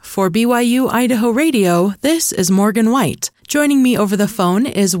For BYU Idaho Radio, this is Morgan White. Joining me over the phone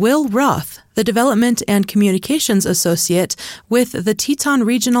is Will Roth, the Development and Communications Associate with the Teton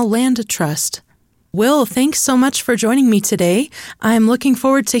Regional Land Trust. Will, thanks so much for joining me today. I'm looking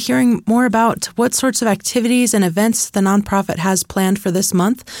forward to hearing more about what sorts of activities and events the nonprofit has planned for this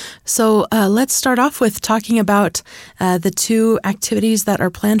month. So let's start off with talking about the two activities that are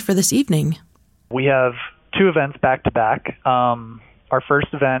planned for this evening. We have two events back to back. Our first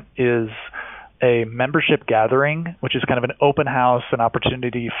event is a membership gathering, which is kind of an open house, an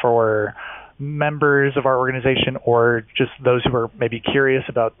opportunity for members of our organization or just those who are maybe curious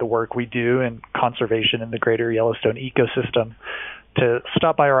about the work we do in conservation in the greater Yellowstone ecosystem to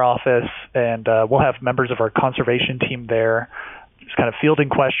stop by our office, and we'll have members of our conservation team there just kind of fielding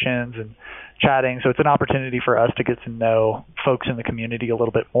questions and chatting. So it's an opportunity for us to get to know folks in the community a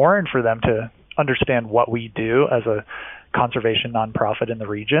little bit more and for them to understand what we do as a conservation nonprofit in the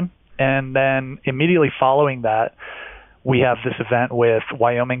region. And then immediately following that, we have this event with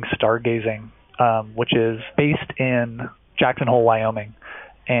Wyoming Stargazing, which is based in Jackson Hole, Wyoming.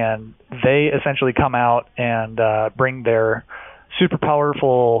 And they essentially come out and bring their super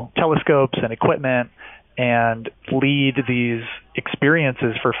powerful telescopes and equipment and lead these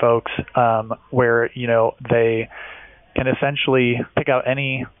experiences for folks where, they can essentially pick out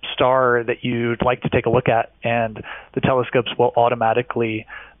any star that you'd like to take a look at, and the telescopes will automatically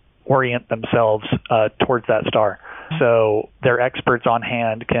orient themselves towards that star. So their experts on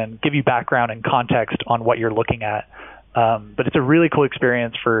hand can give you background and context on what you're looking at. But it's a really cool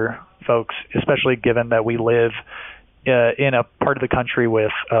experience for folks, especially given that we live in a part of the country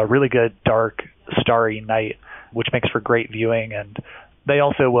with a really good dark, starry night, which makes for great viewing. And they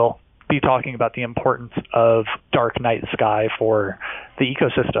also will be talking about the importance of dark night sky for the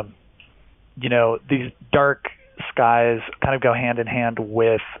ecosystem. These dark skies kind of go hand in hand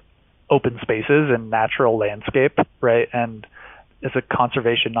with open spaces and natural landscape, right? And as a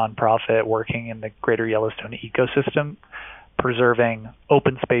conservation nonprofit working in the greater Yellowstone ecosystem, preserving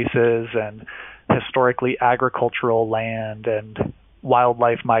open spaces and historically agricultural land and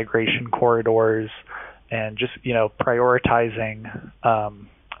wildlife migration corridors, and just, prioritizing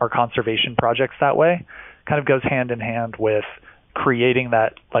our conservation projects that way kind of goes hand in hand with creating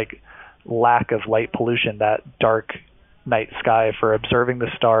that lack of light pollution, that dark night sky for observing the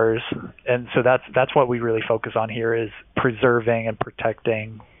stars. And so that's what we really focus on here, is preserving and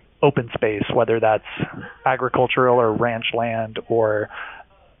protecting open space, whether that's agricultural or ranch land or,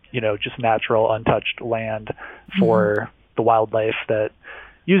 just natural untouched land for the wildlife that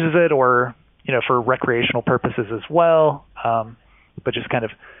uses it, or, for recreational purposes as well. But just kind of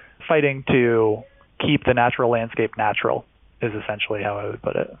fighting to keep the natural landscape natural is essentially how I would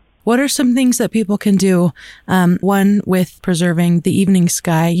put it. What are some things that people can do? One, with preserving the evening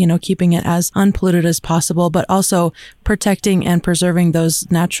sky, keeping it as unpolluted as possible, but also protecting and preserving those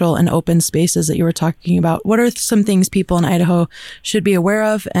natural and open spaces that you were talking about. What are some things people in Idaho should be aware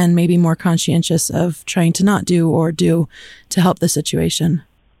of and maybe more conscientious of trying to not do or do to help the situation?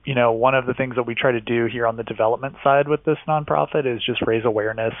 One of the things that we try to do here on the development side with this nonprofit is just raise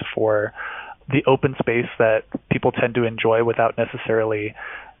awareness for the open space that people tend to enjoy without necessarily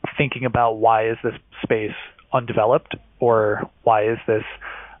thinking about why is this space undeveloped, or why is this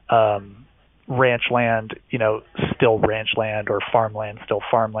ranch land, still ranch land, or farmland still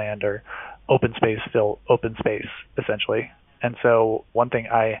farmland, or open space still open space, essentially. And so one thing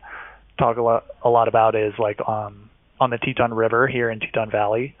I talk a lot about is on the Teton River here in Teton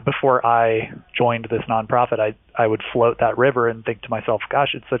Valley. Before I joined this nonprofit, I would float that river and think to myself, gosh,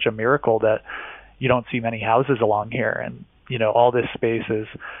 it's such a miracle that you don't see many houses along here. And, all this space is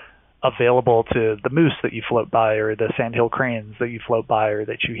available to the moose that you float by, or the sandhill cranes that you float by, or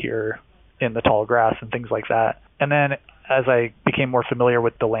that you hear in the tall grass and things like that. And then as I became more familiar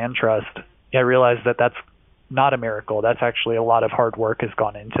with the land trust, I realized that that's not a miracle. That's actually a lot of hard work has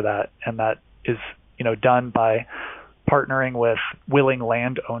gone into that. And that is, done by partnering with willing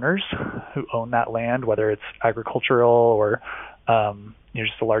landowners who own that land, whether it's agricultural or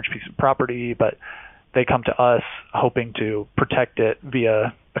just a large piece of property, but they come to us hoping to protect it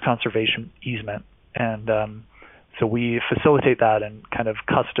via a conservation easement. And so we facilitate that and kind of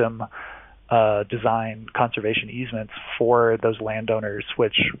custom design conservation easements for those landowners,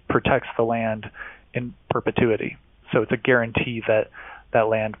 which protects the land in perpetuity. So it's a guarantee that that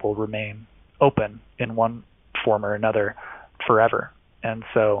land will remain open in one form or another forever. And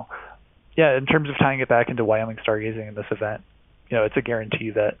so, in terms of tying it back into Wyoming Stargazing in this event, it's a guarantee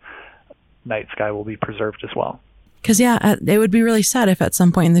that night sky will be preserved as well. Because, it would be really sad if at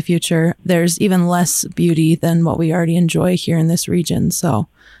some point in the future there's even less beauty than what we already enjoy here in this region. So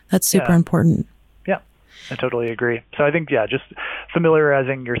that's super important. Yeah, I totally agree. So I think, just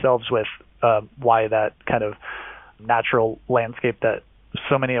familiarizing yourselves with why that kind of natural landscape that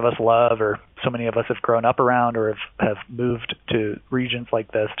so many of us love, or so many of us have grown up around, or have moved to regions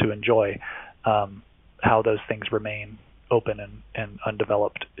like this to enjoy, how those things remain open and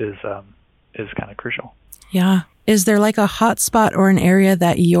undeveloped is kind of crucial. Yeah. Is there like a hot spot or an area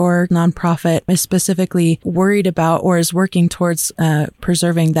that your nonprofit is specifically worried about or is working towards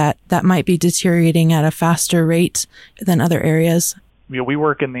preserving that might be deteriorating at a faster rate than other areas? We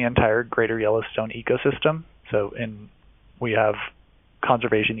work in the entire Greater Yellowstone ecosystem. So we have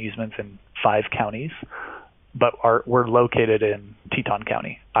conservation easements in 5 counties, but we're located in Teton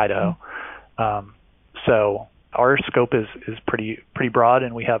County, Idaho. So our scope is pretty broad,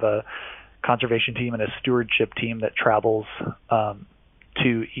 and we have a conservation team and a stewardship team that travels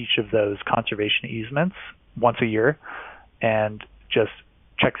to each of those conservation easements once a year and just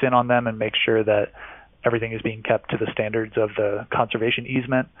checks in on them and makes sure that everything is being kept to the standards of the conservation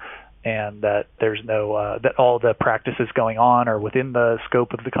easement, and that there's no that all the practices going on are within the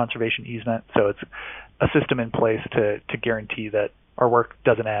scope of the conservation easement. So it's a system in place to guarantee that our work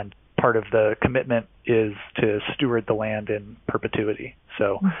doesn't end. Part of the commitment is to steward the land in perpetuity.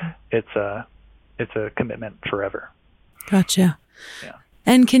 So it's a commitment forever. Gotcha. Yeah.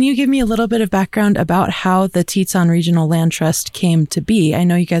 And can you give me a little bit of background about how the Teton Regional Land Trust came to be? I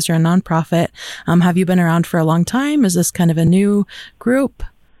know you guys are a nonprofit. Have you been around for a long time? Is this kind of a new group?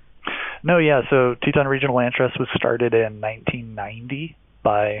 No, yeah. So Teton Regional Land Trust was started in 1990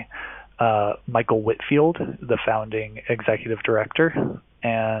 by Michael Whitfield, the founding executive director.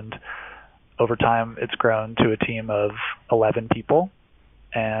 And over time, it's grown to a team of 11 people.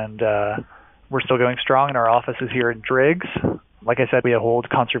 And we're still going strong, and our office is here in Driggs. Like I said, we hold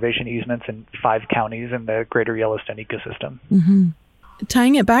conservation easements in 5 counties in the Greater Yellowstone ecosystem. Mm-hmm.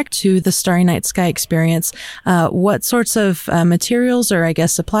 Tying it back to the Starry Night Sky experience, what sorts of materials or, I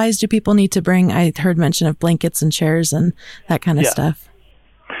guess, supplies do people need to bring? I heard mention of blankets and chairs and that kind of stuff.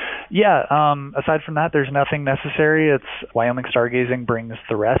 Yeah. Aside from that, there's nothing necessary. It's Wyoming Stargazing brings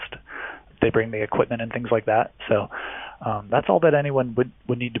the rest. They bring the equipment and things like that. So that's all that anyone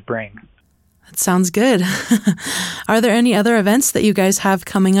would need to bring. That sounds good. Are there any other events that you guys have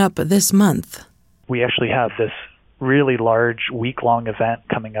coming up this month? We actually have this really large week-long event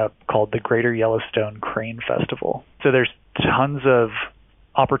coming up called the Greater Yellowstone Crane Festival. So there's tons of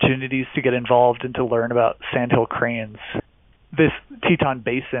opportunities to get involved and to learn about sandhill cranes. This Teton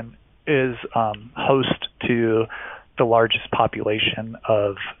Basin is host to the largest population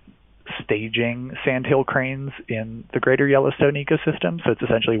of staging sandhill cranes in the Greater Yellowstone ecosystem. So it's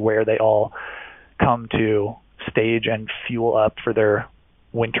essentially where they all come to stage and fuel up for their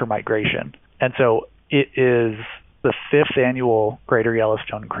winter migration. And so it is the 5th annual Greater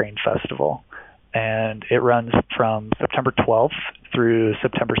Yellowstone Crane Festival, and it runs from September 12th through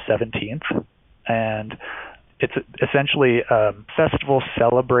September 17th. And it's essentially a festival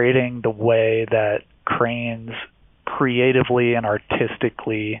celebrating the way that cranes creatively and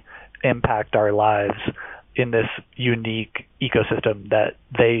artistically impact our lives in this unique ecosystem that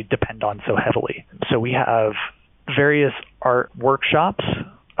they depend on so heavily. So we have various art workshops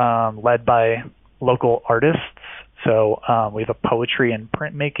led by local artists. So we have a poetry and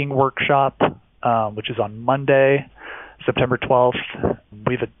printmaking workshop, which is on Monday, September 12th.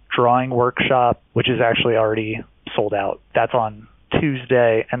 We have a drawing workshop, which is actually already sold out. That's on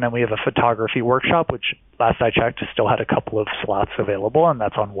Tuesday. And then we have a photography workshop, which last I checked still had a couple of slots available, and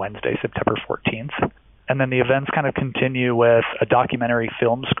that's on Wednesday, September 14th. And then the events kind of continue with a documentary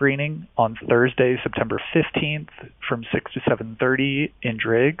film screening on Thursday, September 15th from 6 to 7:30 in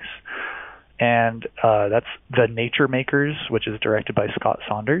Driggs. And that's The Nature Makers, which is directed by Scott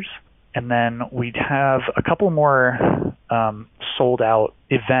Saunders. And then we have a couple more sold out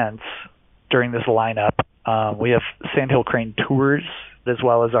events during this lineup. We have Sandhill Crane Tours, as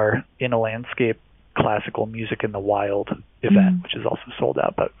well as our In a Landscape Classical Music in the Wild event, which is also sold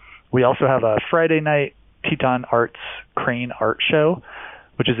out. But we also have a Friday night Teton Arts Crane Art Show,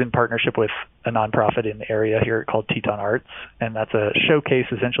 which is in partnership with a nonprofit in the area here called Teton Arts. And that's a showcase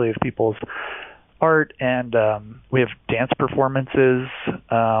essentially of people's art. And we have dance performances.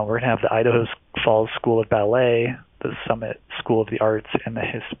 We're going to have the Idaho Falls School of Ballet, the Summit School of the Arts, and the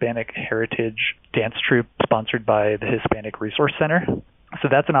Hispanic Heritage Dance Troupe sponsored by the Hispanic Resource Center. So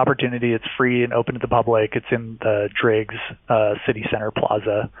that's an opportunity. It's free and open to the public. It's in the Driggs City Center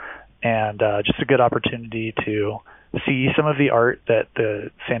Plaza. And just a good opportunity to see some of the art that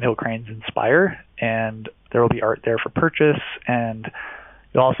the Sandhill Cranes inspire, and there will be art there for purchase, and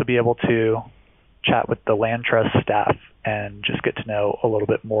you'll also be able to chat with the Land Trust staff and just get to know a little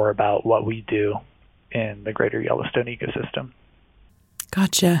bit more about what we do in the greater Yellowstone ecosystem.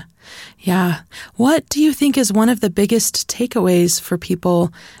 Gotcha. Yeah. What do you think is one of the biggest takeaways for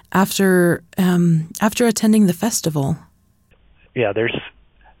people after attending the festival? Yeah, there's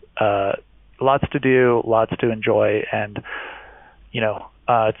lots to do, lots to enjoy, and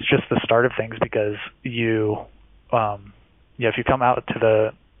it's just the start of things because if you come out to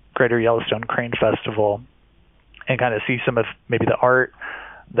the Greater Yellowstone Crane Festival and kind of see some of maybe the art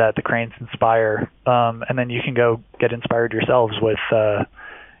that the cranes inspire, and then you can go get inspired yourselves with,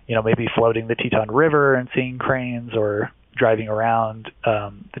 maybe floating the Teton River and seeing cranes, or driving around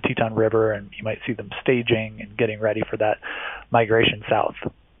the Teton River, and you might see them staging and getting ready for that migration south.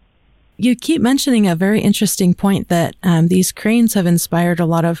 You keep mentioning a very interesting point that these cranes have inspired a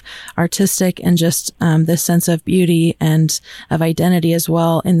lot of artistic and just this sense of beauty and of identity as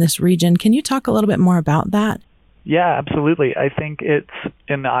well in this region. Can you talk a little bit more about that? Yeah, absolutely. I think it's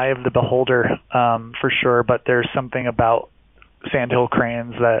in the eye of the beholder, for sure, but there's something about sandhill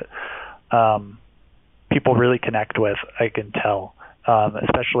cranes that people really connect with, I can tell.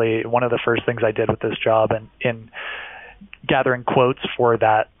 Especially one of the first things I did with this job, and in gathering quotes for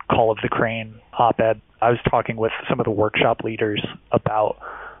that Call of the Crane op-ed, I was talking with some of the workshop leaders about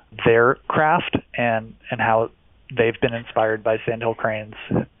their craft and how they've been inspired by sandhill cranes.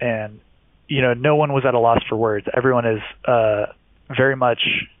 And, no one was at a loss for words. Everyone is very much,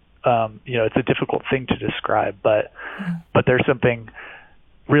 it's a difficult thing to describe, but there's something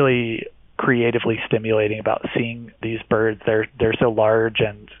really creatively stimulating about seeing these birds. They're so large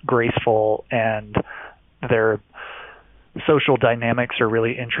and graceful, and their social dynamics are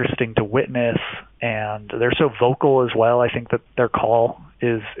really interesting to witness, and they're so vocal as well. I think that their call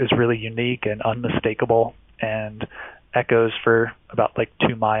is really unique and unmistakable and echoes for about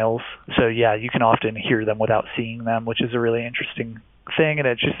 2 miles. So yeah, you can often hear them without seeing them, which is a really interesting thing, and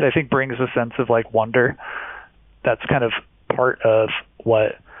it just, I think, brings a sense of wonder. That's kind of part of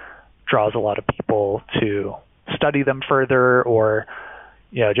what draws a lot of people to study them further, or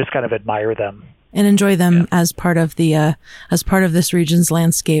just kind of admire them and enjoy them as part of this region's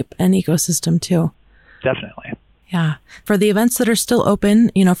landscape and ecosystem too. Definitely. Yeah. For the events that are still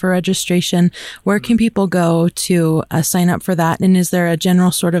open, for registration, where can people go to sign up for that? And is there a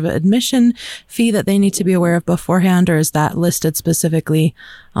general sort of admission fee that they need to be aware of beforehand, or is that listed specifically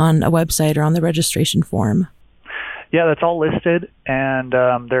on a website or on the registration form? Yeah, that's all listed, and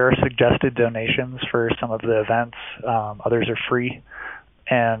there are suggested donations for some of the events. Others are free,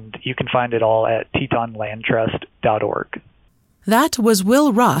 and you can find it all at tetonlandtrust.org. That was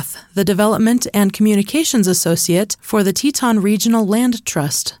Will Roth, the Development and Communications Associate for the Teton Regional Land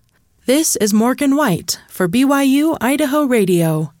Trust. This is Morgan White for BYU Idaho Radio.